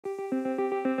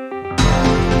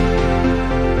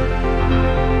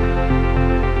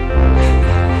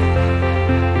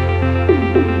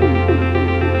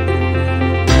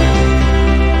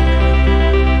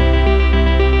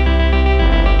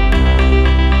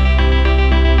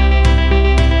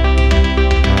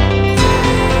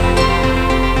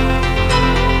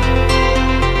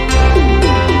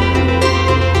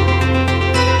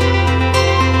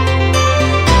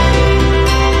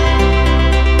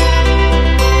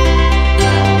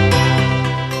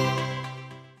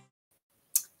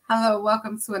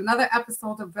Welcome to another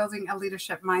episode of Building a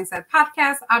Leadership Mindset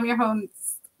podcast. I'm your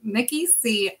host, Nikki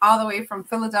C, all the way from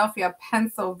Philadelphia,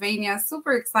 Pennsylvania.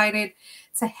 Super excited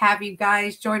to have you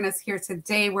guys join us here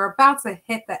today. We're about to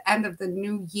hit the end of the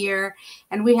new year,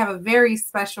 and we have a very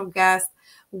special guest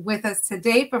with us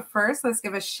today. But first, let's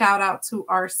give a shout out to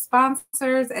our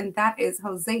sponsors, and that is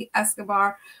Jose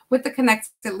Escobar with the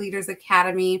Connected Leaders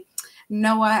Academy,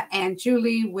 Noah and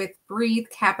Julie with Breathe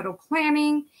Capital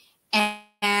Planning,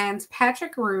 and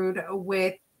Patrick Rude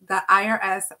with the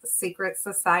IRS Secret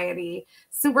Society.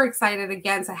 Super excited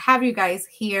again to have you guys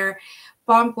here.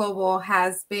 Bomb Global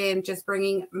has been just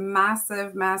bringing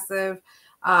massive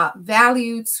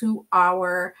value to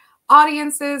our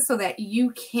audiences so that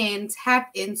you can tap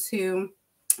into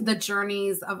the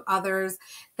journeys of others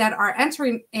that are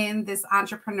entering in this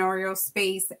entrepreneurial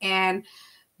space and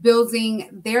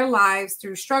building their lives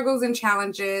through struggles and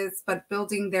challenges, but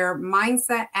building their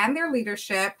mindset and their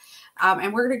leadership.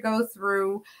 And we're going to go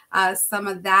through some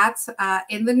of that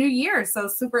in the new year. So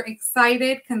super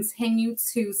excited. Continue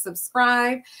to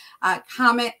subscribe,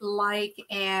 comment, like,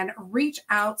 and reach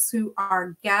out to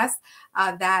our guests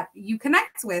that you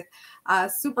connect with.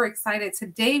 Super excited.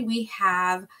 Today we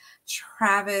have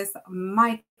Travis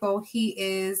Michael. He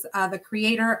is the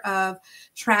creator of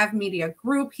Trav Media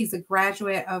Group. He's a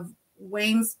graduate of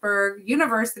Waynesburg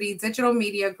University, digital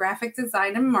media, graphic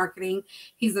design, and marketing.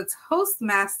 He's a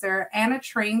Toastmaster and a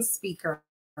trained speaker,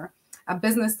 a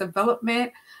business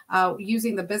development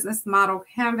using the business model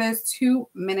Canvas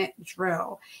 2-minute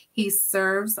drill. He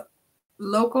serves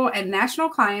local and national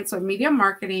clients with media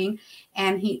marketing,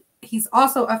 and he's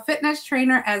also a fitness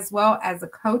trainer as well as a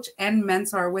coach and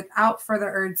mentor. Without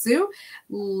further ado,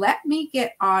 let me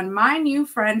get on my new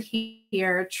friend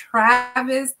here,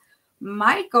 Travis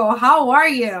Michael. How are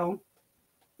you?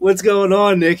 What's going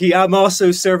on, Nikki? I'm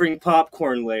also serving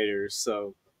popcorn later,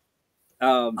 so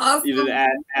awesome. You did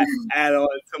add on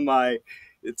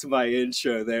to my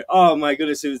intro there. Oh my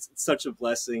goodness, it's such a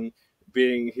blessing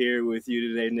being here with you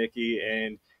today, Nikki.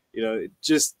 And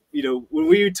when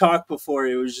we talked before,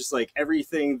 it was just like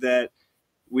everything that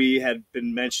we had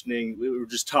been mentioning, we were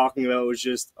just talking about was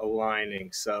just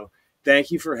aligning. So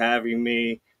thank you for having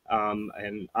me.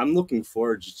 And I'm looking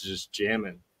forward to just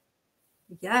jamming.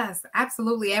 Yes,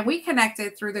 absolutely. And we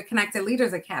connected through the Connected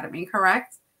Leaders Academy,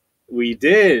 correct? We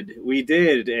did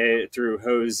through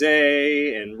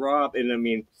Jose and Rob. And I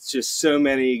mean, just so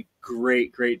many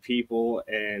great people.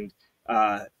 And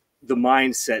the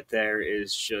mindset there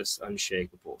is just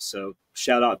unshakable. So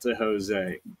shout out to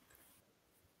Jose.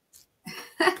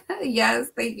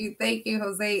 Yes, thank you.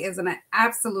 Jose is an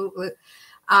absolute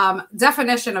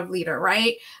definition of leader,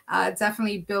 right?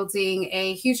 Definitely building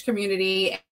a huge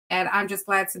community, and I'm just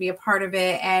glad to be a part of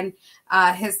it and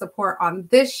his support on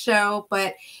this show.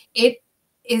 But it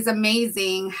is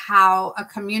amazing how a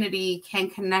community can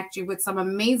connect you with some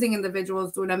amazing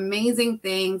individuals doing amazing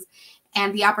things,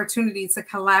 and the opportunity to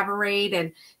collaborate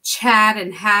and chat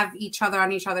and have each other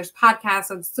on each other's podcasts.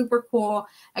 So it's super cool,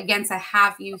 again, to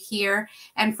have you here.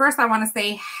 And first, I want to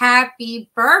say happy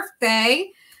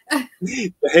birthday.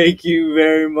 Thank you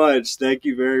very much. Thank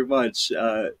you very much.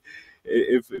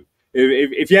 If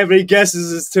you have any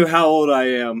guesses as to how old I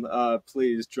am,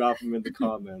 please drop them in the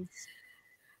comments.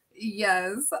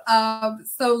 Yes.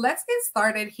 So let's get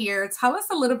started here. Tell us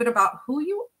a little bit about who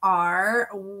you are.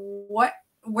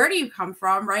 Where do you come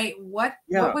from, right? What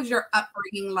was your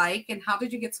upbringing like, and how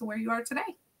did you get to where you are today?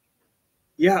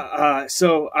 Yeah,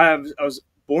 so I was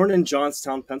born in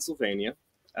Johnstown, Pennsylvania.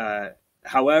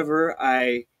 However,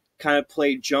 I kind of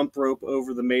played jump rope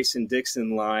over the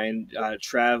Mason-Dixon line,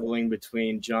 traveling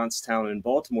between Johnstown and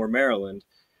Baltimore, Maryland,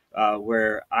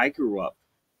 where I grew up.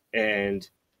 And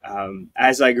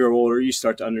as I grow older, you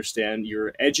start to understand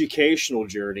your educational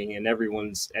journey, and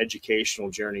everyone's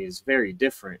educational journey is very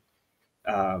different.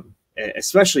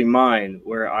 Especially mine,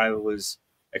 where I was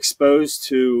exposed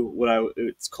to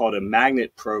it's called a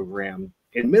magnet program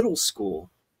in middle school,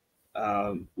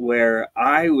 where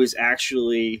I was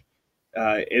actually,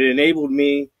 it enabled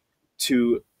me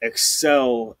to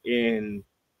excel in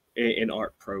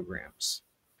art programs,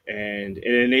 and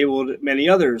it enabled many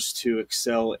others to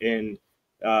excel in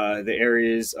the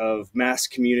areas of mass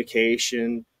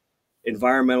communication,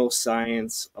 environmental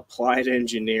science, applied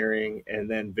engineering, and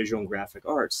then visual and graphic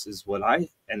arts is what I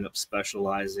ended up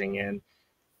specializing in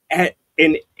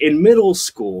in middle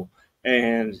school.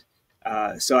 And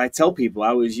so I tell people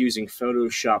I was using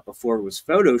Photoshop before it was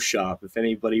Photoshop. If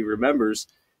anybody remembers,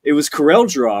 it was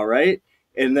CorelDRAW, right?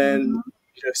 And then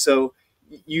so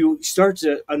you start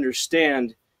to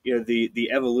understand the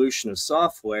evolution of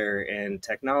software and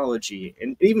technology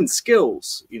and even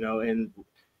skills, and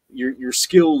your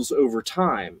skills over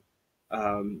time.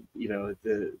 You know,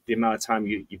 the amount of time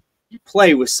you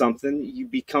play with something, you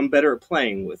become better at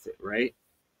playing with it, right?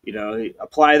 You know,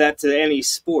 apply that to any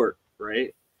sport,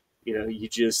 right? You know,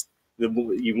 the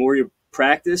more you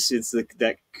practice, it's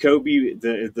that Kobe,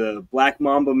 the Black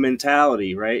Mamba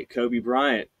mentality, right? Kobe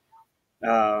Bryant.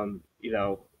 You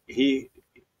know, he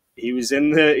was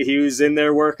in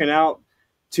there working out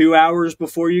 2 hours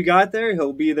before you got there.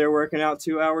 He'll be there working out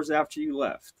 2 hours after you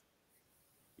left.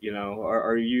 You know,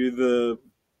 are you the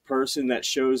person that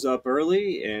shows up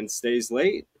early and stays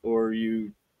late, or are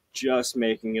you just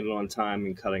making it on time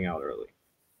and cutting out early?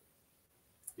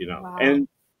 You know, Wow. and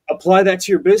apply that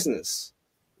to your business,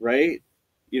 right?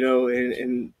 You know,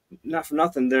 and not for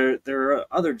nothing, there are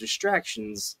other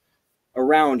distractions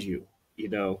around you. You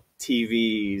know,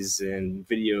 TVs and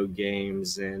video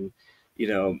games, and you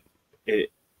know, it.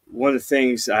 One of the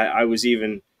things I was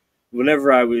even, whenever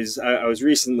I was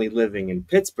recently living in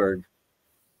Pittsburgh,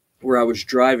 where I was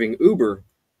driving Uber,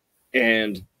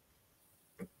 and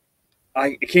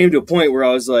it came to a point where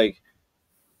I was like,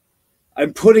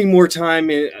 I'm putting more time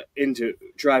into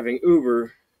driving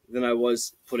Uber than I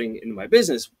was putting into my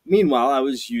business. Meanwhile, I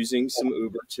was using some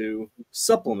Uber to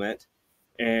supplement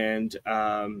and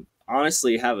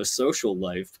honestly have a social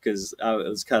life, because I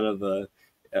was kind of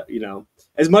you know,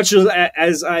 as much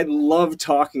as I love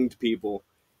talking to people,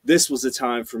 this was a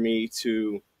time for me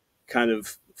to kind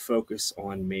of focus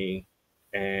on me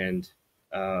and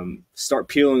start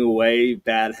peeling away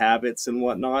bad habits and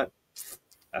whatnot.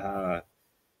 Uh,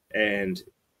 and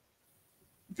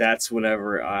that's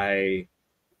whenever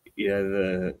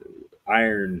the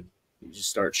iron, you just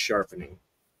start sharpen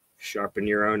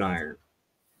your own iron.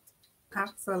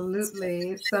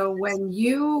 Absolutely. So when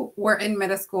you were in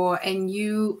middle school and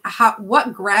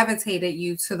what gravitated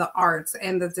you to the arts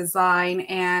and the design,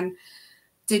 and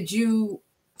did you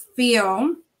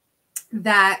feel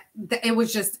that it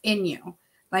was just in you?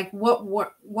 Like what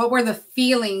were the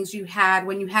feelings you had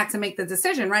when you had to make the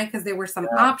decision, right? Because there were some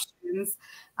options.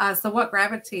 So what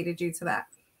gravitated you to that?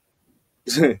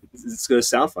 It's going to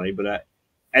sound funny, but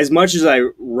as much as I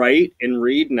write and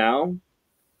read now,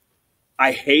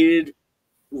 I hated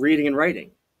reading and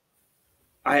writing.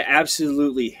 I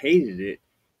absolutely hated it.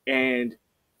 And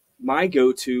my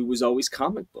go-to was always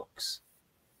comic books.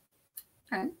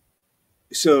 Okay.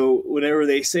 So whenever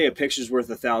they say a picture's worth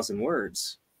 1,000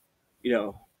 words, you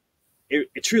know, it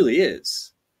truly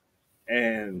is.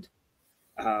 And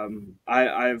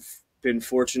I've been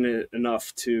fortunate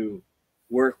enough to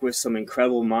work with some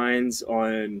incredible minds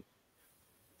on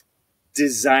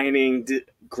designing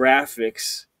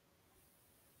graphics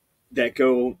that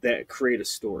create a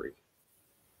story.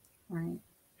 Right.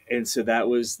 And so that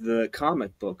was the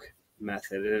comic book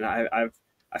method. And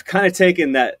I've kind of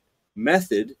taken that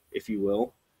method, if you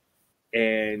will,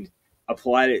 and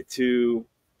applied it to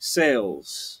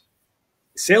sales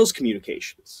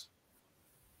communications,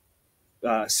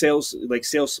 sales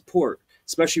support,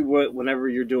 especially whenever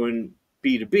you're doing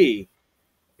B2B.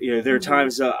 You know, there are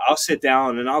times I'll sit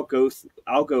down and I'll go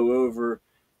over,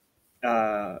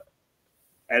 and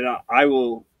I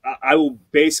will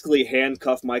basically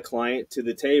handcuff my client to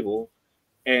the table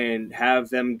and have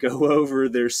them go over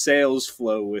their sales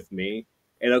flow with me.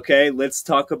 And okay, let's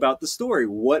talk about the story.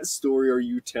 What story are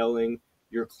you telling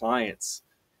your clients?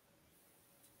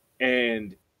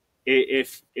 And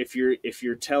if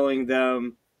you're telling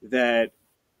them that,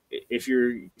 if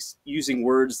you're using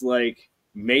words like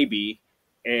maybe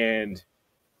and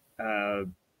uh,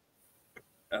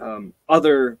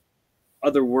 other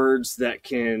words that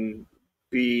can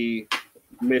be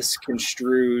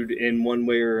misconstrued in one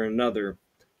way or another,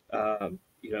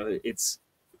 you know, it's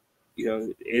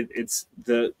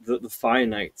the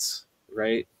finites,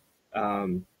 right?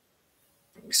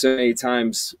 So many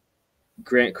times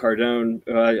Grant Cardone,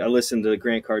 I listened to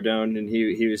Grant Cardone, and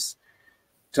he was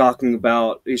talking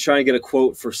about, he's trying to get a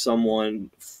quote for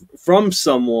someone from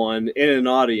someone in an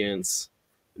audience.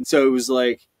 And so it was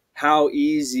like, how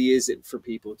easy is it for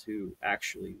people to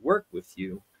actually work with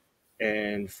you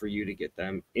and for you to get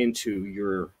them into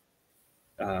your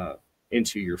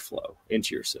flow,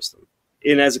 into your system,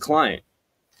 and as a client.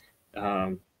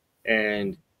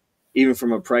 And even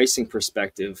from a pricing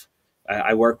perspective,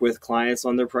 I work with clients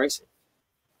on their pricing.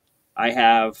 I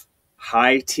have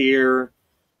high tier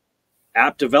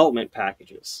app development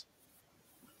packages,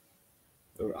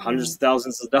 hundreds of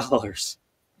thousands of dollars.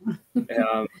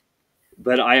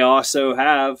 But I also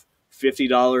have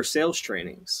 $50 sales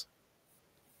trainings.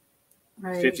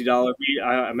 Right. $50.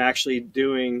 I'm actually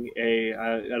doing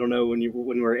I don't know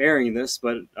when we're airing this,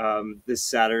 but this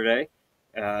Saturday,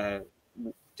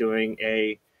 doing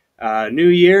a New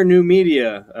Year, New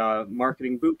Media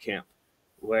Marketing Boot Camp,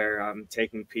 where I'm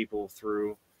taking people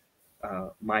through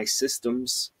my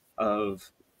systems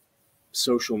of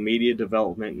social media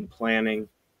development and planning,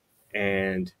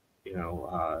 and even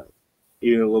a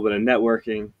little bit of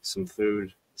networking, some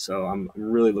food. So I'm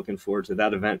really looking forward to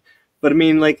that event. But I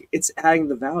mean, like, it's adding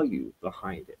the value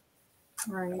behind it.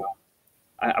 Right.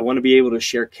 I want to be able to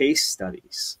share case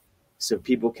studies so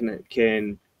people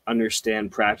can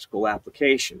understand practical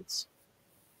applications.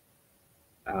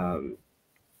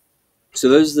 So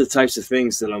those are the types of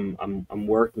things that I'm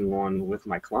working on with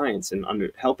my clients,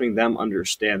 and helping them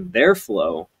understand their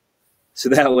flow, so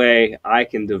that way I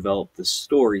can develop the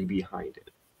story behind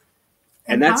it.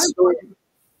 And that story,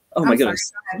 oh my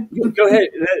goodness, go ahead.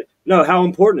 No, how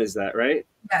important is that, right?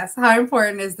 Yes. How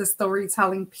important is the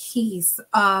storytelling piece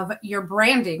of your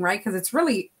branding, right? Because it's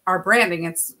really our branding.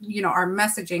 It's, our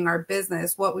messaging, our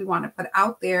business, what we want to put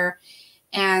out there.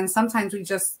 And sometimes we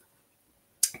just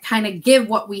kind of give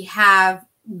what we have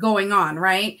going on,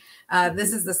 right?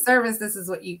 This is the service, this is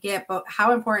what you get. But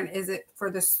how important is it for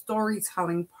the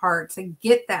storytelling part to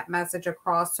get that message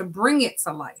across, to bring it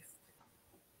to life?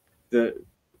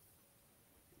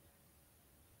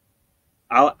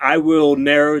 I will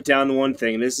narrow it down to one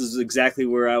thing. This is exactly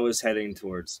where I was heading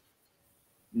towards.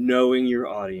 Knowing your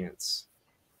audience.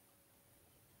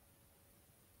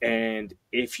 And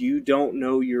if you don't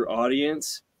know your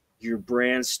audience, your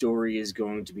brand story is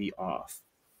going to be off,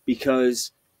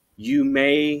 because you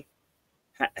may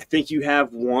think you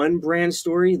have one brand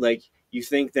story, like you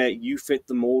think that you fit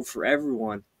the mold for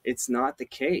everyone. It's not the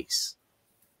case.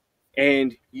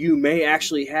 And you may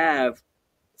actually have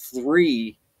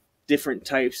 3 different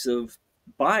types of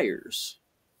buyers.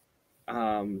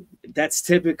 That's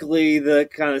typically the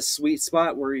kind of sweet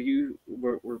spot where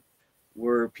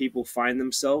people find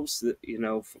themselves,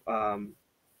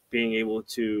 being able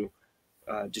to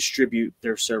distribute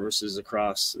their services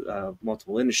across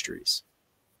multiple industries.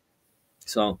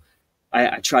 So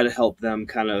I try to help them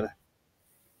kind of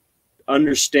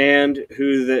understand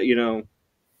who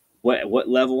what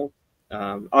level.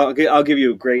 I'll give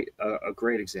you a great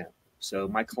example. So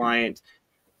my client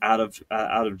out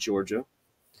of Georgia,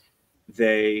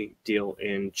 they deal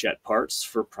in jet parts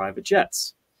for private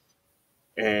jets,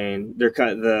 and they're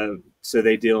so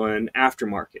they deal in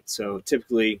aftermarket. So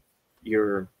typically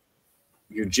your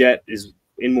jet is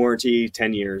in warranty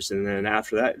 10 years, and then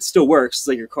after that it still works. It's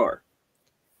like your car.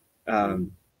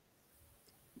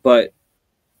 But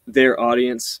their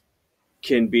audience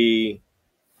can be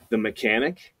the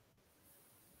mechanic,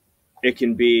 it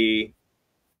can be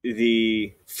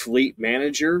the fleet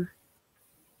manager,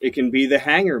 it can be the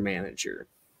hangar manager,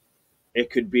 it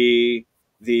could be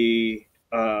the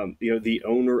the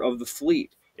owner of the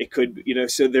fleet. It could,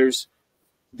 so there's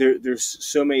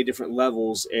so many different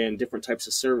levels and different types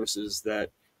of services that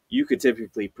you could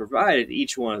typically provide at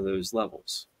each one of those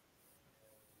levels.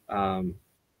 I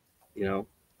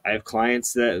have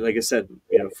clients that, like I said,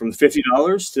 from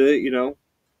 $50 to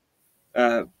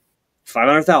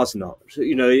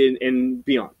 $500,000, and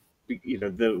beyond.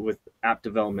 With app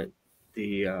development,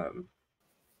 it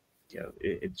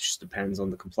just depends on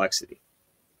the complexity.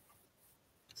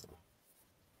 So,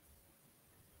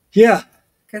 yeah.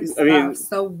 Good stuff.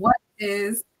 So what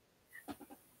is,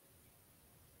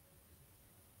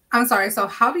 I'm sorry, so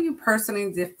how do you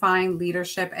personally define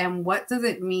leadership, and what does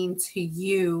it mean to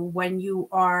you when you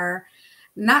are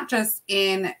not just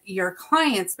in your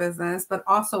client's business, but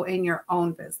also in your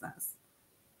own business?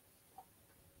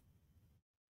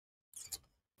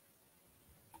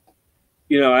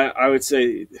 I would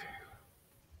say,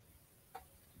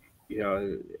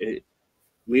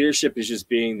 leadership is just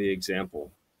being the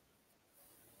example.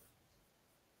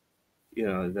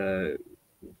 The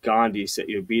Gandhi said,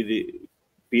 be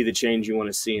the change you want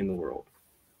to see in the world.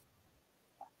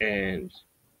 And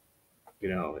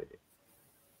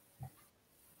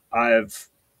I've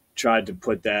tried to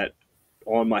put that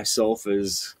on myself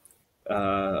as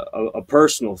a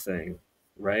personal thing,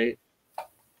 right?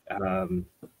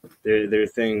 There are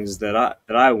things that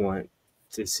I want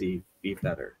to see be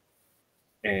better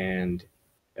and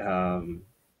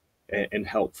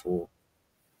helpful.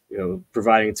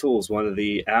 Providing tools. One of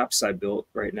the apps I built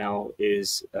right now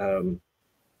is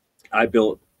I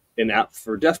built an app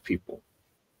for deaf people,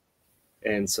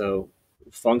 and so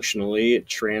functionally it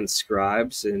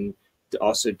transcribes and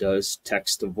also does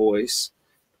text to voice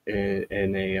in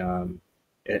a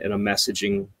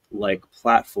messaging like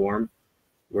platform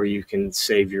where you can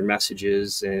save your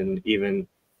messages and even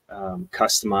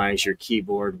customize your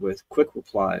keyboard with quick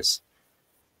replies.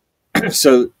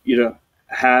 So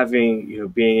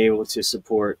being able to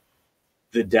support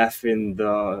the deaf and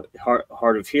the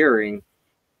hard of hearing,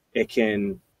 it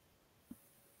can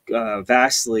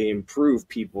vastly improve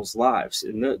people's lives.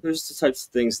 And there's the types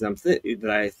of things that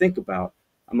I think about.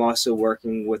 I'm also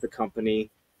working with a company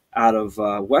out of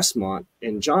Westmont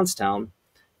in Johnstown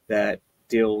that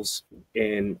deals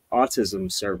in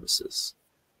autism services.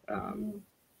 Um,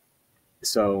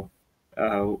 so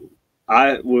uh,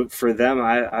 for them,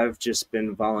 I've just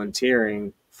been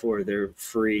volunteering for their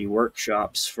free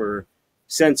workshops for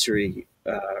sensory,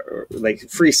 or like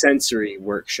free sensory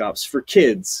workshops for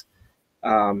kids.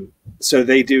 So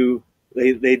they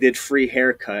did free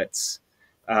haircuts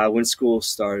when school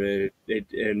started,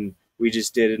 and we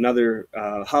just did another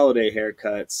holiday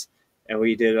haircuts, and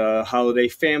we did a holiday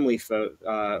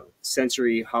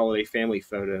sensory holiday family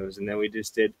photos, and then we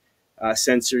just did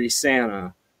sensory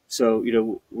Santa. So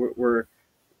we're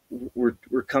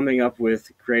coming up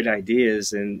with great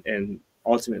ideas, and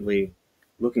ultimately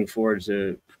looking forward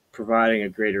to providing a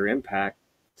greater impact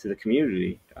to the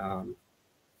community.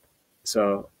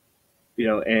 So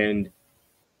and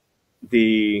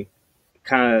the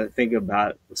kind of think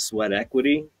about sweat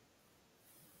equity.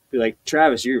 Be like,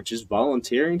 Travis, you're just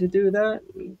volunteering to do that?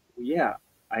 Yeah,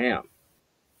 I am,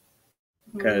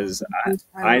 because I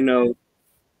I love know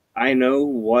I know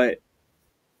what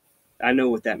I know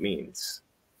what that means.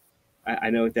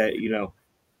 I know that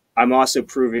I'm also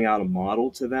proving out a model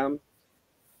to them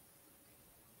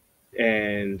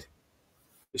and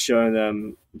showing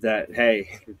them that,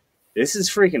 hey, this is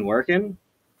freaking working,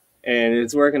 and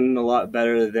it's working a lot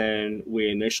better than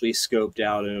we initially scoped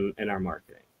out in our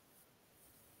marketing.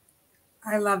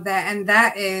 I love that. And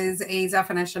that is a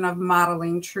definition of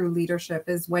modeling true leadership,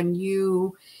 is when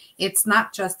it's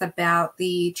not just about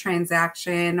the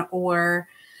transaction, or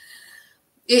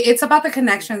it's about the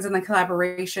connections and the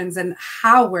collaborations and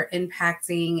how we're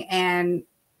impacting, and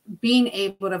being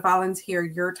able to volunteer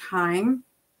your time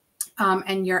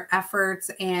and your efforts,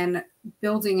 and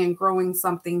building and growing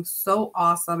something so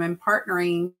awesome, and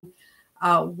partnering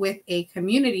with a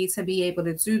community to be able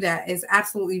to do that is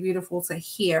absolutely beautiful to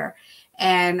hear.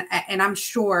 And I'm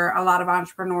sure a lot of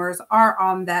entrepreneurs are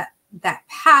on that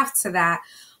path to that.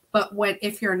 But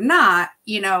if you're not,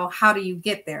 how do you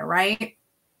get there, right?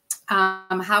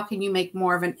 How can you make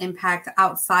more of an impact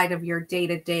outside of your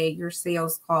day-to-day, your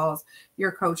sales calls,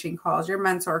 your coaching calls, your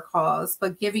mentor calls,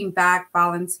 but giving back,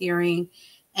 volunteering,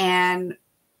 and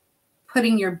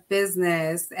putting your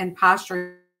business and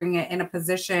posturing it in a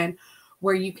position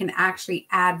where you can actually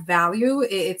add value.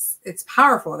 It's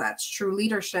powerful. That's true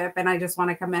leadership. And I just want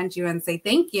to commend you and say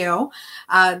thank you,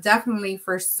 definitely,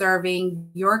 for serving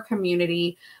your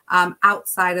community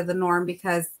outside of the norm,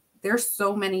 because there's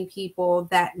so many people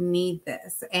that need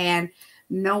this, and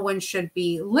no one should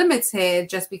be limited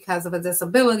just because of a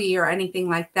disability or anything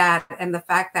like that. And the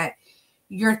fact that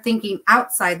you're thinking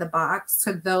outside the box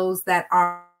to those that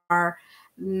are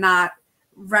not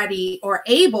ready or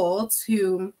able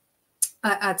to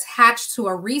attach to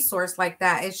a resource like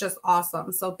that is just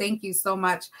awesome. So thank you so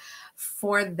much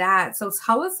for that. So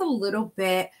tell us a little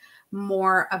bit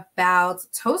more about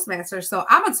Toastmaster. So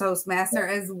I'm a Toastmaster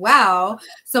as well.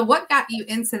 So what got you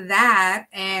into that?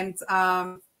 And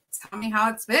tell me how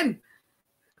it's been.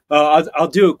 I'll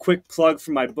do a quick plug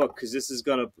for my book, because this is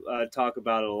going to talk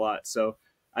about it a lot. So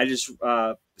I just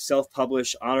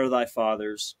self-published Honor Thy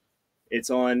Fathers. It's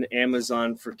on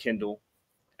Amazon for Kindle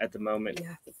at the moment.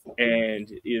 Yes.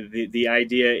 And the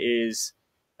idea is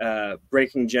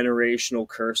breaking generational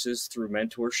curses through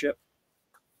mentorship.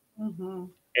 Mm-hmm.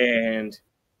 And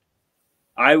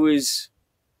I was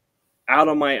out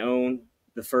on my own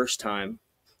the first time.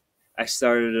 I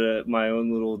started my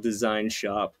own little design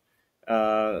shop,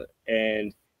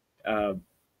 and I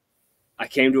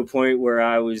came to a point where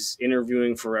I was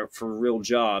interviewing for real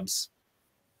jobs,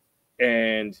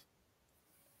 and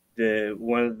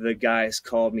one of the guys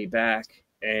called me back,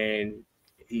 and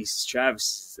he's,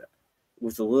 Travis,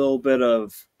 with a little bit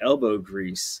of elbow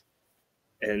grease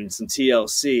and some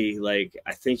TLC, like,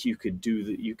 I think you could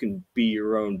you can be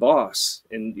your own boss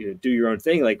and do your own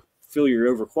thing. Like, feel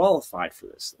you're overqualified for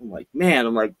this. I'm like,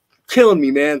 killing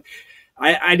me, man.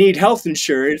 I need health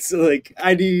insurance. Like,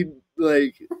 I need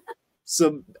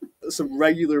some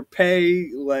regular pay.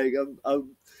 Like,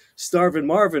 I'm starving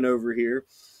Marvin over here.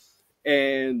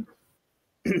 And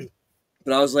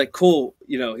but I was like, cool.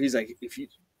 He's like, if you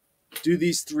do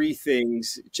these 3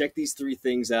 things, check these 3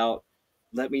 things out,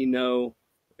 let me know,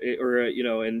 or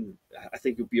and I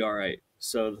think it'll be all right.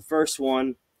 So the first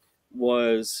one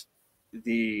was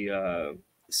the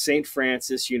St.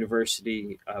 Francis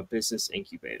University Business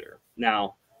Incubator.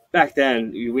 Now, back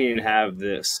then we didn't have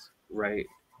this, right?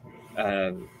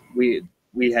 We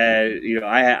we had,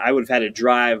 I would have had to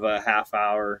drive a half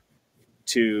hour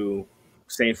to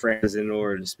St. Francis in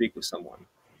order to speak with someone.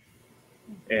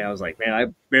 And I was like, man, I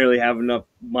barely have enough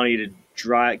money to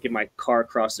get my car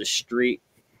across the street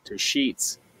to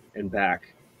Sheets and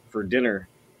back for dinner.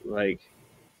 Like,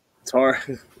 it's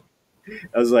hard.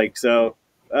 I was like, so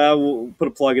we'll put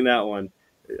a plug in that one.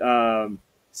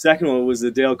 Second one was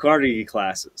the Dale Carnegie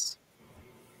classes.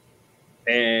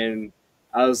 And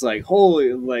I was like,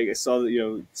 holy, like I saw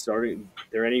that, starting,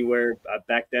 they're anywhere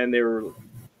back then, they were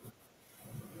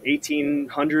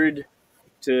 1,800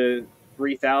 to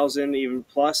 3,000, even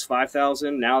plus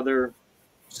 5,000. Now they're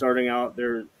starting out,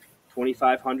 they're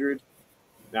 2,500.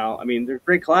 Now, I mean, they're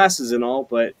great classes and all,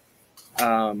 but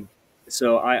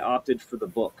so I opted for the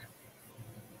book,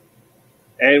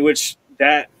 and which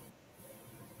that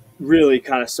really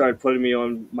kind of started putting me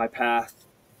on my path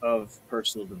of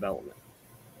personal development.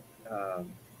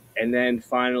 And then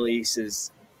finally, he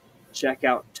says, check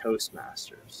out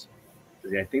Toastmasters.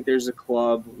 I think there's a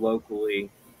club locally.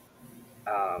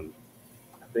 I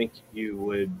think you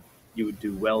would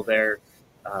do well there.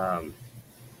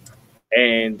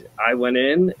 And I went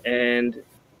in, and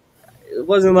it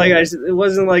wasn't like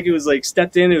it was like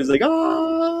stepped in. It was like,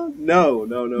 no.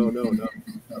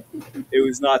 It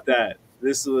was not that.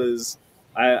 This was,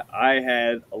 I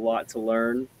had a lot to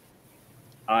learn.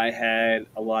 I had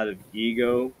a lot of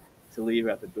ego to leave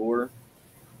at the door.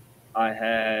 I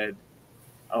had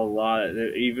a lot of,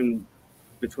 even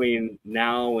between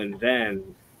now and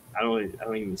then, I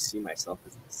don't even see myself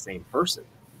as the same person.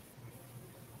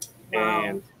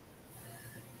 Wow.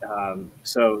 And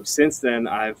so since then,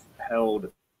 I've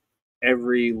held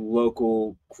every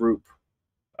local group,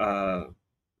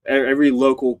 every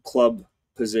local club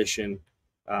position,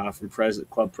 from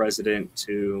club president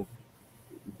to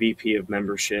VP of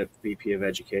membership, VP of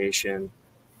education.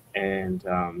 And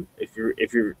if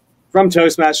you're from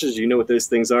Toastmasters, you know what those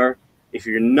things are. If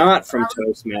you're not from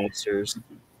Toastmasters,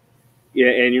 yeah,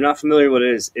 and you're not familiar with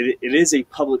what it is a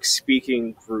public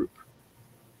speaking group.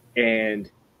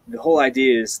 And the whole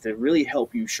idea is to really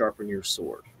help you sharpen your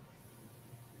sword.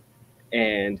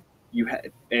 And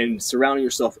and surrounding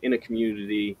yourself in a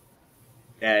community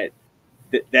that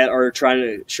are trying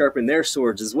to sharpen their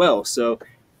swords as well. So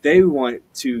they want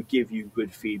to give you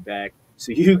good feedback,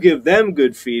 so you give them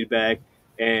good feedback,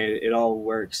 and it all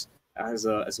works as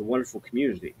a wonderful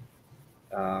community.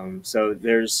 So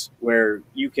there's where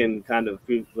you can kind of,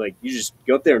 like, you just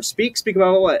go up there and speak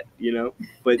about what,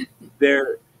 but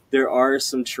there are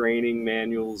some training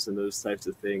manuals and those types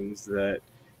of things that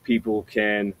people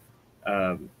can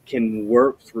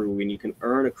work through, and you can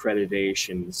earn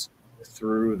accreditations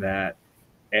through that,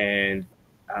 and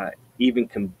even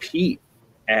compete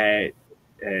at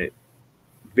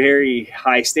very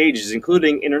high stages,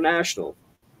 including international.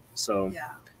 So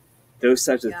those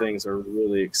types of things are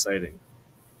really exciting.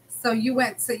 So you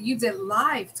did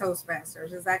live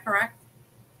Toastmasters, is that correct?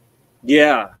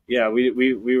 Yeah. We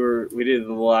did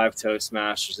the live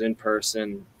Toastmasters in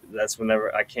person. That's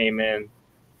whenever I came in.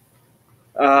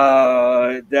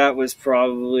 That was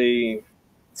probably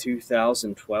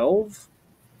 2012.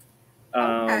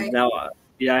 Okay. Now,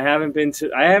 yeah, I haven't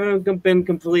been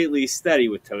completely steady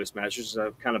with Toastmasters.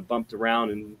 I've kind of bumped around,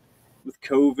 and with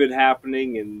COVID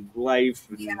happening and life,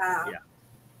 and,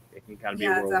 it can kind of be a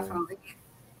whirlwind. Definitely.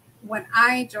 When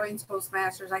I joined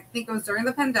Toastmasters, I think it was during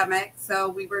the pandemic, so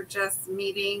we were just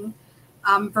meeting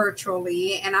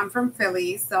virtually, and I'm from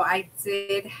Philly, so I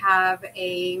did have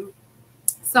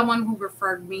someone who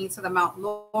referred me to the Mount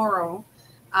Laurel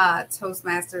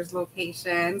Toastmasters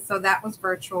location. So that was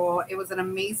virtual. It was an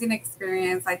amazing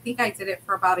experience. I think I did it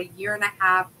for about a year and a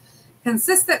half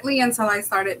consistently until I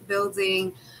started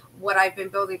building what I've been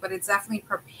building, but it definitely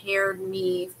prepared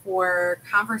me for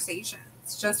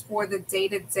conversations, just for the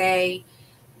day-to-day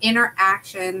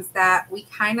interactions that we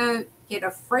kind of get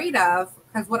afraid of.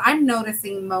 Because what I'm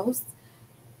noticing most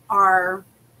are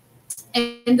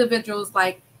individuals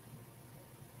like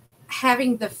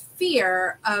having the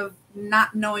fear of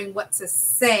not knowing what to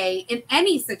say in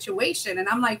any situation. And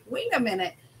I'm like, wait a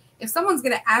minute. If someone's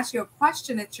going to ask you a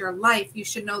question, it's your life. You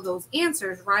should know those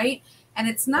answers, right? And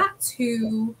it's not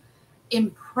to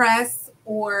impress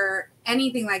or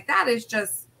anything like that. It's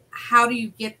just, how do you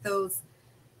get those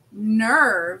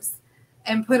nerves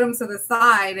and put them to the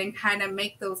side and kind of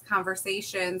make those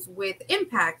conversations with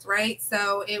impact, right?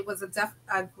 So it was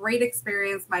a great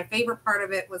experience. My favorite part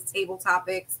of it was table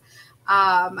topics.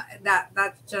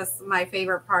 That's just my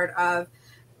favorite part of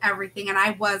everything. And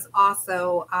I was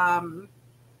also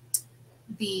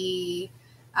the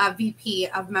VP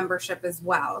of membership as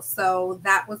well. So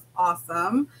that was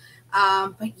awesome.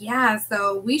 But yeah,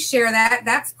 so we share that.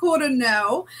 That's cool to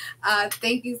know.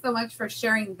 Thank you so much for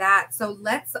sharing that. So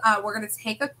we're going to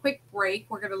take a quick break.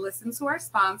 We're going to listen to our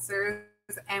sponsors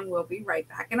and we'll be right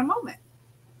back in a moment.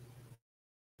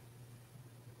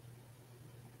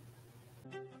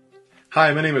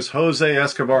 Hi, my name is Jose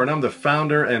Escobar, and I'm the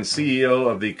founder and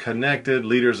CEO of the Connected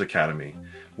Leaders Academy.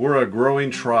 We're a growing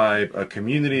tribe, a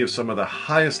community of some of the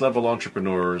highest level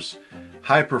entrepreneurs,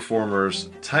 high performers,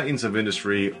 titans of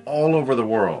industry all over the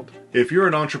world. If you're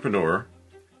an entrepreneur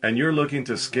and you're looking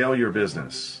to scale your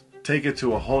business, take it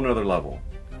to a whole nother level,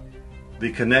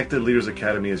 the Connected Leaders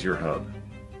Academy is your hub.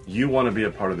 You want to be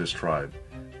a part of this tribe,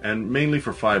 and mainly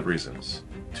for 5 reasons.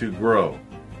 To grow,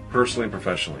 personally and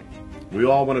professionally. We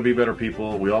all want to be better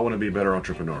people. We all want to be better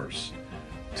entrepreneurs.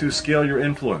 To scale your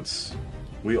influence.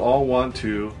 We all want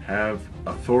to have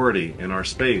authority in our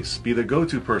space, be the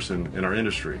go-to person in our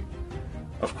industry.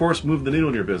 Of course, move the needle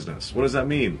in your business. What does that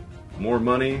mean? More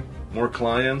money, more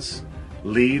clients,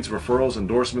 leads, referrals,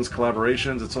 endorsements,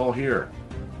 collaborations, it's all here.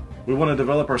 We want to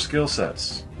develop our skill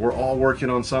sets. We're all working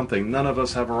on something. None of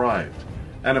us have arrived.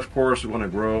 And of course, we want to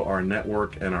grow our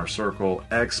network and our circle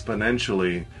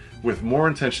exponentially with more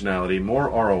intentionality, more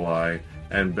ROI,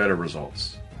 and better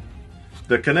results.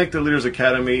 The Connected Leaders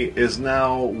Academy is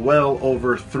now well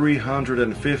over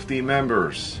 350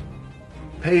 members,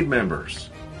 paid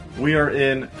members. We are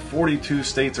in 42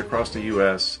 states across the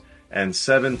US and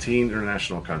 17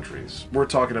 international countries. We're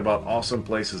talking about awesome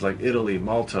places like Italy,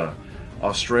 Malta,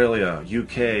 Australia,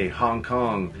 UK, Hong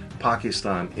Kong,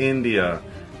 Pakistan, India,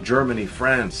 Germany,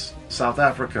 France, South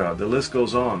Africa, the list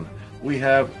goes on. We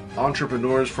have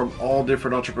entrepreneurs from all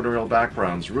different entrepreneurial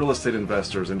backgrounds, real estate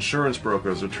investors, insurance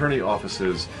brokers, attorney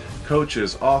offices,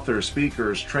 coaches, authors,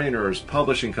 speakers, trainers,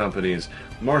 publishing companies,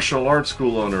 martial arts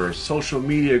school owners, social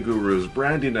media gurus,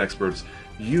 branding experts,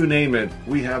 you name it.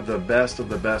 We have the best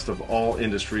of all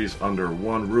industries under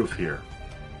one roof here.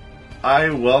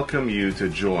 I welcome you to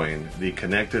join the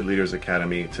Connected Leaders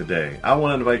Academy today. I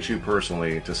want to invite you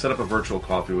personally to set up a virtual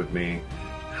coffee with me.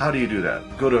 How do you do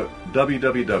that? Go to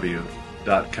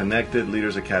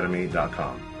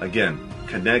www.connectedleadersacademy.com. Again,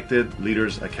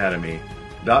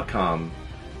 connectedleadersacademy.com.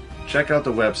 Check out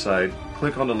the website,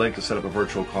 click on the link to set up a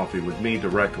virtual coffee with me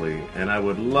directly, and I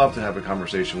would love to have a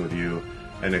conversation with you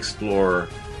and explore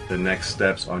the next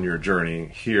steps on your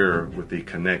journey here with the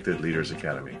Connected Leaders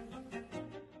Academy.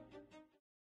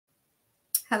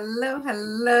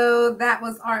 Hello. That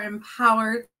was our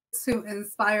Empowered to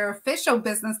Inspire official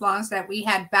business launch that we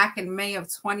had back in May of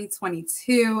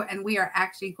 2022, and we are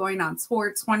actually going on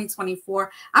tour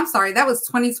 2024. I'm sorry, that was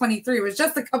 2023. It was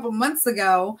just a couple months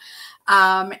ago,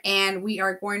 and we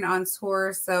are going on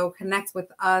tour. So connect with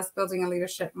us,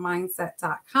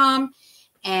 buildingaleadershipmindset.com,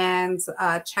 and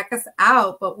check us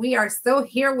out. But we are still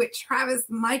here with Travis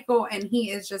Michael, and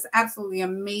he is just absolutely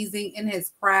amazing in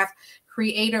his craft,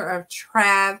 creator of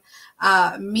Trav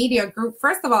Media Group.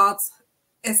 First of all, it's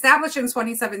established in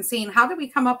 2017. How did we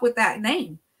come up with that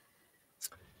name?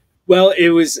 Well, it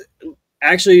was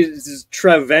actually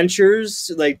Trav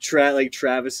Ventures, like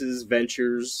Travis's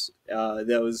Ventures.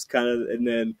 That was kind of, and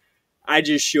then I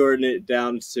just shortened it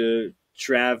down to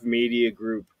Trav Media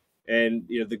Group, and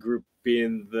the group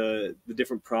being the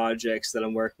different projects that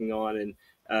I'm working on, and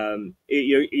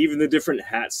even the different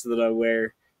hats that I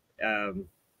wear. I'm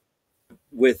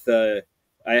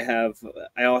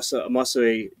also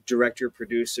a director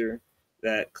producer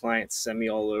that clients send me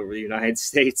all over the United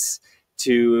States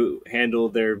to handle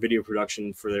their video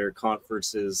production for their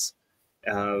conferences,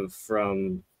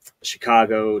 from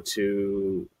Chicago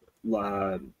to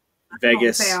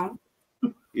Vegas. Hometown.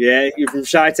 Yeah, you're from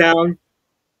Chi-Town?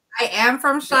 I am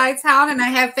from Chi-Town, and I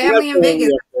have family in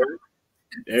Vegas.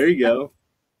 There you go.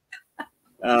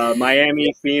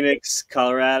 Miami, Phoenix,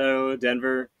 Colorado,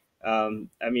 Denver.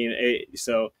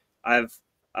 So I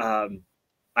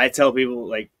tell people,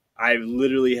 like, I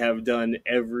literally have done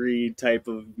every type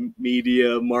of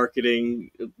media marketing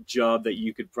job that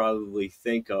you could probably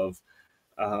think of.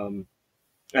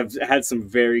 I've had some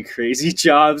very crazy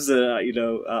jobs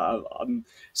that I'm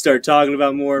start talking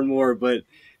about more and more, but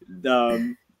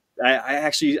I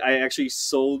actually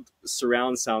sold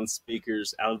surround sound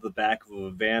speakers out of the back of a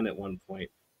van at one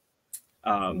point.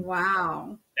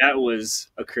 Wow. That was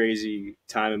a crazy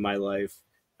time in my life.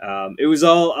 It was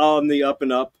all on the up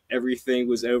and up. Everything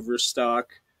was overstock.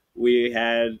 We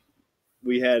had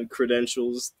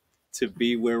credentials to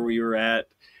be where we were at.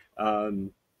 But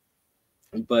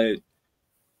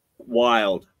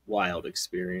wild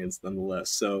experience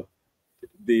nonetheless. So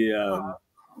the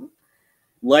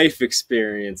life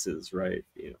experiences, right?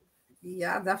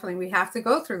 Yeah, definitely. We have to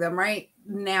go through them right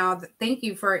now. Thank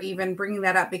you for even bringing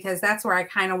that up, because that's where I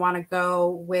kind of want to go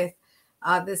with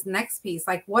this next piece.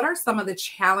 Like, what are some of the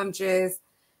challenges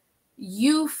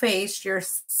you faced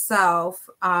yourself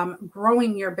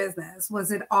growing your business?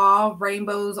 Was it all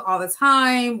rainbows all the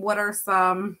time? What are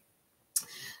some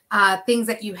things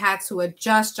that you had to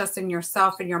adjust just in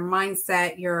yourself and your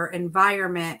mindset, your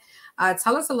environment?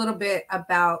 Tell us a little bit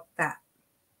about that.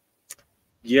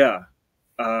 Yeah.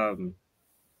 Um,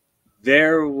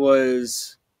 there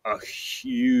was a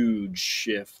huge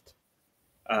shift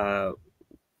uh,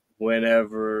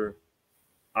 whenever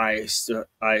I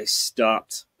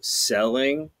stopped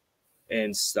selling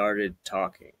and started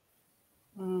talking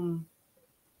Mm,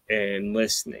 and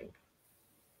listening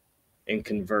and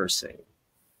conversing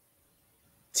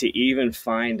to even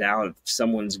find out if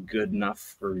someone's good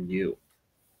enough for you.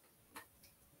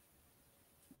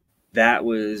 That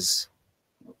was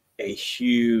a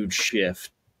huge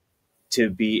shift, to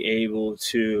be able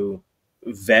to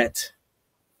vet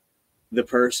the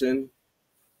person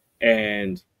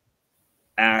and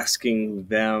asking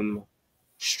them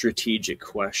strategic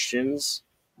questions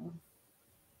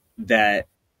that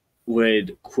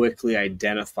would quickly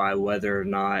identify whether or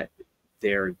not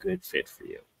they're a good fit for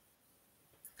you.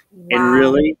 And wow.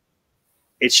 really,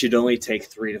 it should only take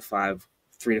three to five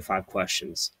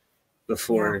questions Yeah.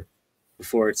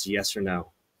 before it's yes or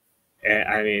no. And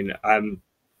I mean,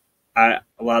 a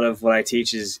lot of what I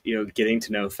teach is, getting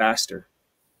to know faster,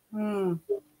 Mm,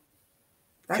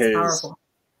 that's because powerful.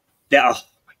 oh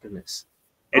my goodness,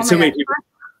 Oh and my so many God. people.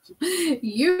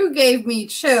 You gave me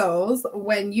chills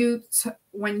when you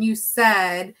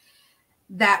said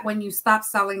that when you stopped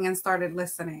selling and started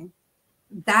listening.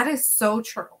 That is so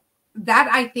true. That,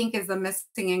 I think, is the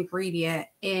missing ingredient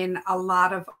in a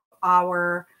lot of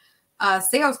our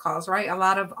sales calls, right? A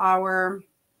lot of our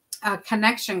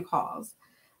connection calls.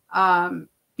 Um,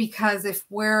 because if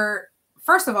we're,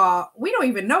 first of all, we don't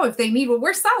even know if they need what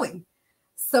we're selling.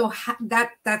 So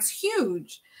that's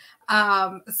huge.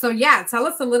 So yeah, tell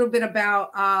us a little bit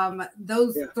about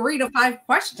those Yeah. 3 to 5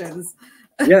 questions.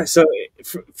 Yeah, so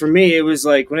for me, it was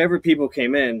like whenever people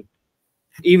came in,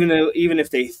 even if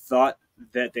they thought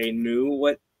that they knew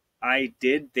what I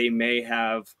did, they may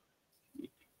have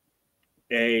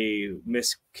a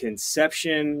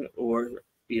misconception, or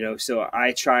so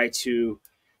I try to,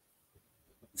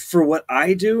 for what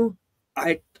I do,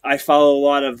 I follow a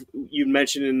lot of, you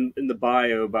mentioned in the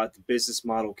bio about the business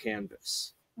model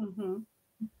canvas. Mm-hmm.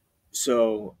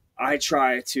 So I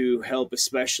try to help,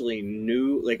 especially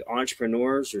new, like,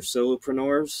 entrepreneurs or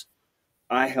solopreneurs.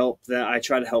 I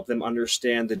try to help them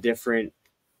understand the different,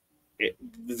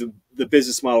 the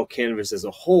business model canvas as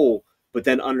a whole, but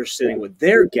then understanding what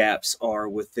their gaps are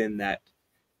within that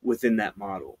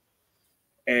model.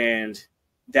 And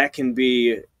that can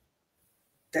be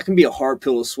a hard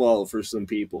pill to swallow for some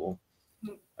people.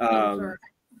 For sure.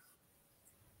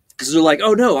 Because they're like,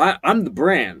 oh no, I'm the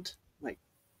brand. Like,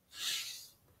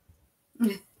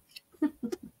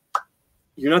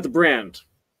 you're not the brand.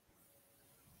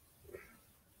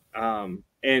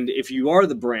 And if you are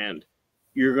the brand,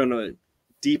 you're gonna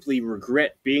deeply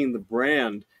regret being the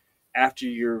brand after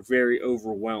you're very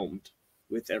overwhelmed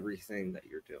with everything that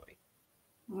you're doing.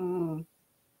 Mm,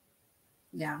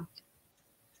 yeah.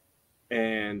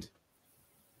 And,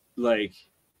 like,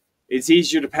 it's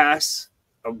easier to pass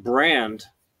a brand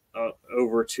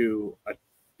over to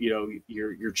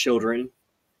your children,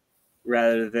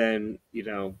 rather than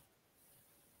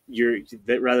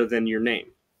rather than your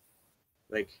name.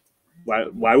 Like,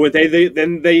 why would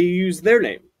then they use their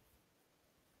name?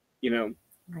 You know.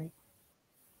 Right.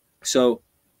 So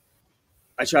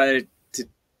I try to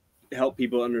help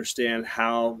people understand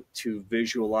how to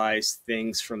visualize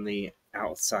things from the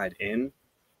outside in,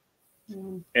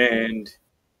 Mm, and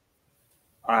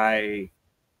I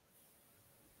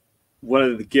one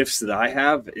of the gifts that I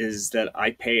have is that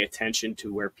I pay attention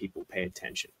to where people pay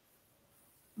attention.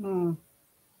 mm,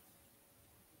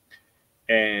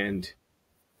 And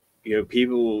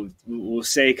people will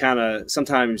say kind of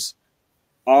sometimes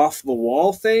off the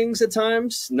wall things at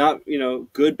times, not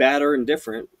good, bad, or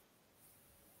indifferent.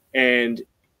 And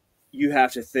you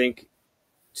have to think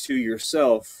to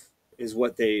yourself, is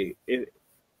what they're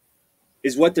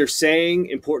saying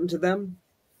important to them?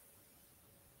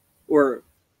 Or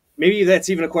maybe that's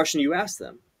even a question you ask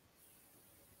them.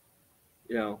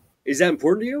 Is that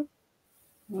important to you?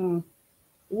 mm.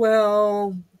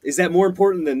 Well, is that more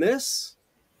important than this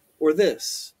or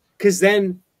this? Because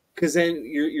then then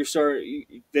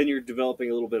you're developing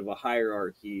a little bit of a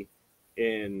hierarchy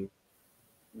in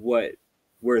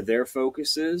where their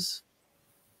focus is.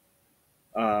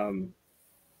 Um,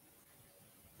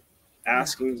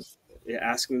 asking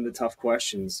asking the tough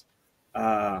questions.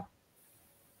 Uh,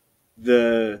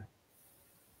 the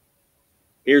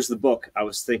Here's the book. I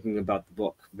was thinking about the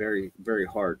book very, very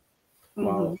hard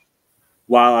Mm-hmm.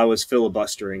 while I was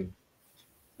filibustering.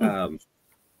 Um,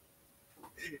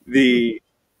 the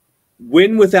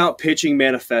Win Without Pitching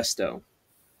Manifesto.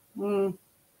 Mm.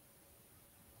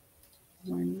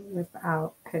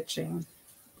 Without pitching.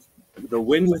 The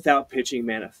Win Without Pitching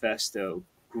Manifesto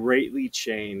greatly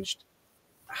changed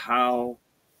how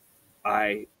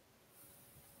I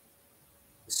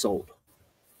sold.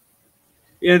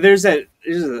 Yeah, there's a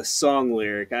song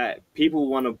lyric. People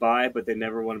want to buy, but they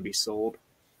never want to be sold.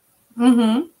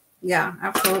 Mm-hmm. Yeah,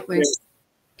 absolutely.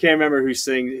 Can't remember who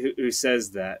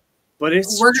says that, but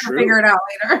it's We're gonna true. figure it out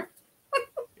later.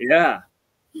 Yeah,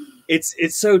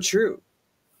 it's so true,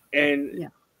 and Yeah.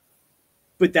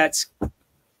 but that's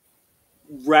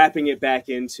wrapping it back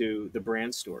into the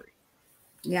brand story.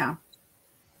 Yeah.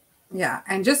 Yeah.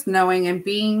 And just knowing and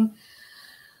being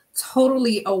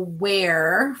totally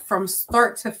aware from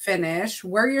start to finish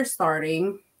where you're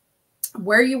starting,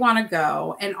 where you want to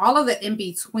go, and all of the in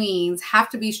betweens have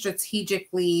to be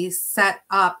strategically set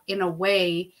up in a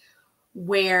way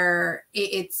where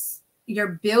it's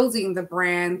you're building the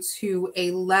brand to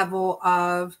a level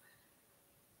of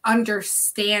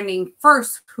understanding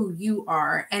first who you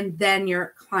are and then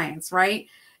your clients, right?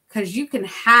 Because you can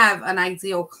have an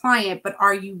ideal client, but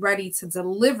are you ready to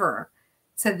deliver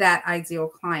to that ideal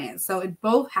client? So it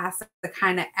both has to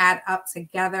kind of add up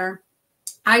together.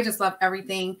 I just love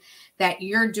everything that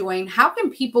you're doing. How can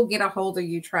people get a hold of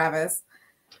you, Travis?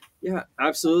 Yeah,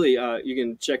 absolutely. You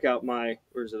can check out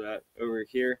where's it at? Over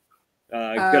here. Go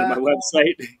to my Uh,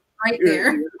 website. right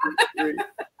there.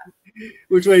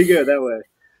 Which way you go? That way.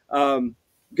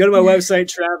 Go to my website,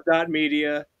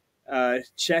 trav.media.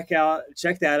 Check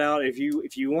that out. If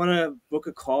you want to book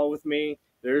a call with me,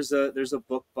 there's a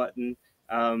book button.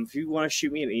 If you want to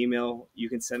shoot me an email, you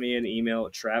can send me an email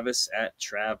at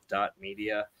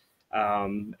travis@trav.media.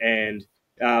 And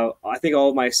I think all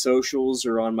of my socials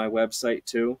are on my website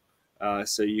too.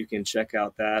 So you can check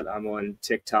out that. I'm on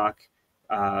TikTok,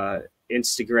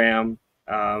 Instagram.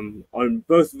 On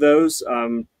both of those,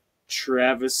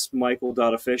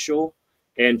 travismichael.official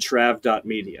and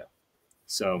trav.media.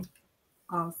 So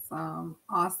Awesome.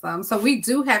 Awesome. So we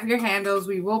do have your handles.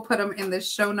 We will put them in the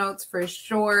show notes for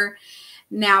sure.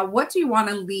 Now, what do you want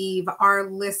to leave our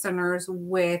listeners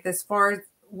with as far as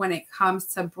when it comes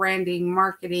to branding,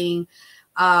 marketing,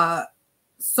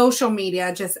 social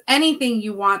media, just anything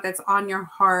you want that's on your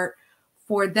heart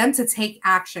for them to take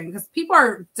action? Because people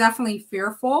are definitely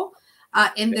fearful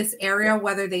in this area,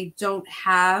 whether they don't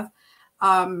have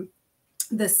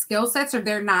the skill sets or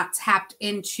they're not tapped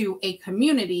into a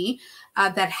community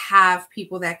that have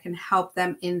people that can help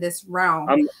them in this realm.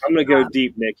 I'm gonna go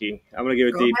deep, Nikki. I'm gonna go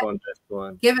deep Ahead. on this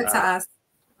one. Give it to us.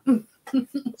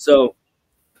 So,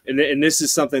 and this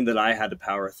is something that I had to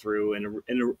power through, and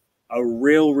a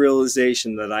real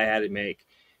realization that I had to make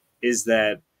is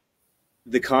that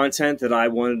the content that I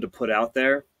wanted to put out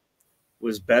there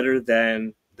was better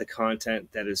than the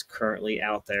content that is currently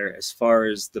out there as far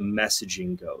as the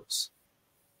messaging goes.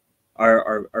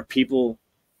 Are people,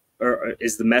 or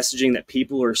is the messaging that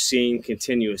people are seeing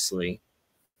continuously?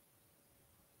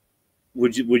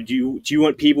 Do you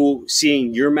want people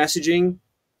seeing your messaging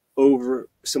over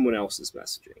someone else's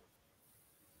messaging?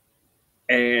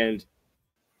 And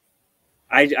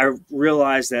I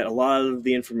realized that a lot of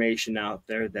the information out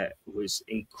there that was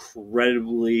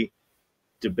incredibly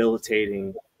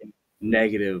debilitating,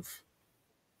 negative,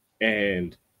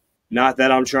 and not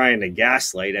that I'm trying to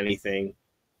gaslight anything,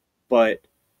 but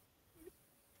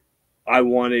I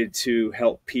wanted to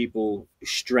help people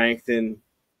strengthen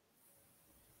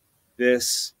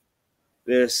this,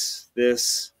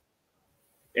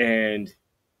 and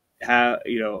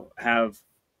have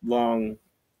long,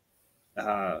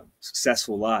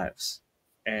 successful lives,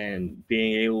 and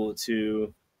being able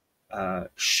to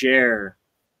share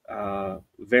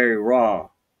very raw.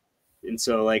 And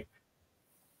so, like,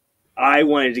 I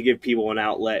wanted to give people an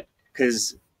outlet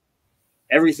because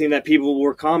everything that people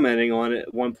were commenting on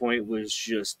at one point was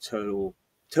just total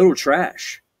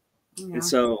trash. Yeah. And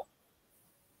so,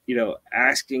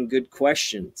 asking good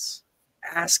questions.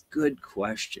 Ask good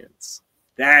questions.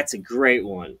 That's a great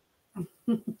one.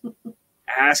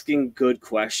 Asking good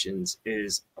questions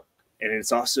and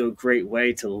it's also a great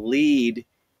way to lead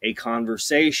a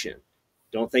conversation.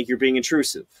 Don't think you're being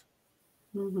intrusive.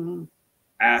 Mm-hmm.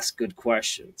 Ask good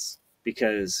questions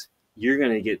because you're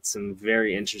going to get some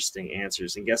very interesting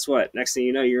answers. And guess what? Next thing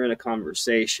you know, you're in a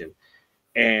conversation,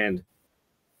 and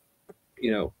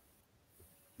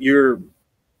you're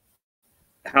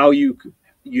how you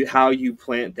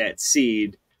plant that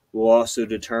seed will also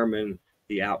determine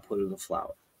the output of the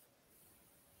flower.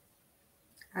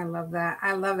 I love that.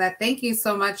 I love that. Thank you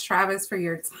so much, Travis, for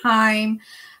your time,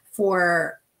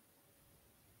 for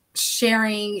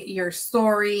sharing your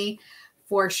story,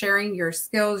 for sharing your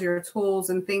skills, your tools,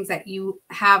 and things that you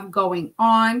have going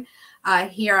on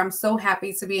here. I'm so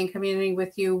happy to be in community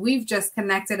with you. We've just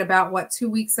connected about 2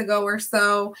 weeks ago or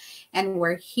so, and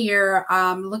we're here.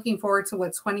 Looking forward to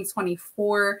what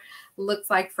 2024 looks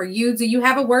like for you. Do you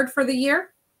have a word for the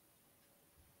year?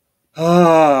 Do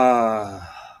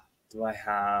I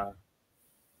have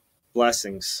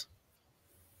blessings?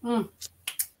 I'll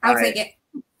take it.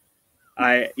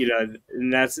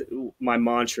 And that's my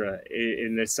mantra,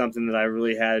 and it's something that I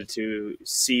really had to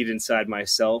seed inside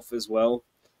myself as well.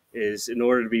 Is in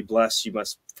order to be blessed, you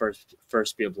must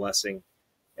first be a blessing,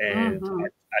 and I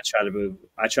try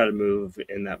to move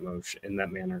in that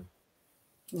manner.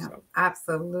 Yeah, so.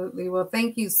 Absolutely. Well,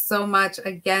 thank you so much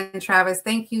again, Travis.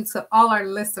 Thank you to all our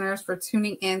listeners for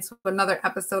tuning in to another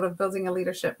episode of Building a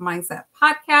Leadership Mindset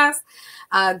podcast.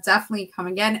 Definitely come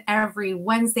again every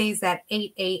Wednesdays at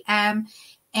 8 a.m.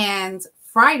 and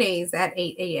Fridays at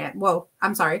 8 a.m. Well,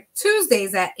 I'm sorry,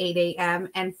 Tuesdays at 8 a.m.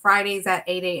 and Fridays at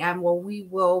 8 a.m. Well, we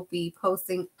will be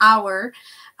posting our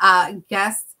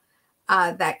guests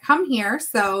that come here.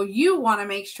 So you want to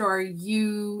make sure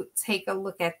you take a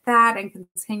look at that and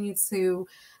continue to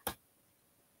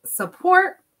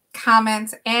support,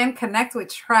 comment, and connect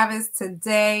with Travis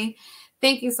today.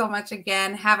 Thank you so much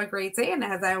again. Have a great day. And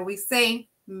as I always say,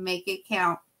 make it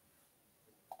count.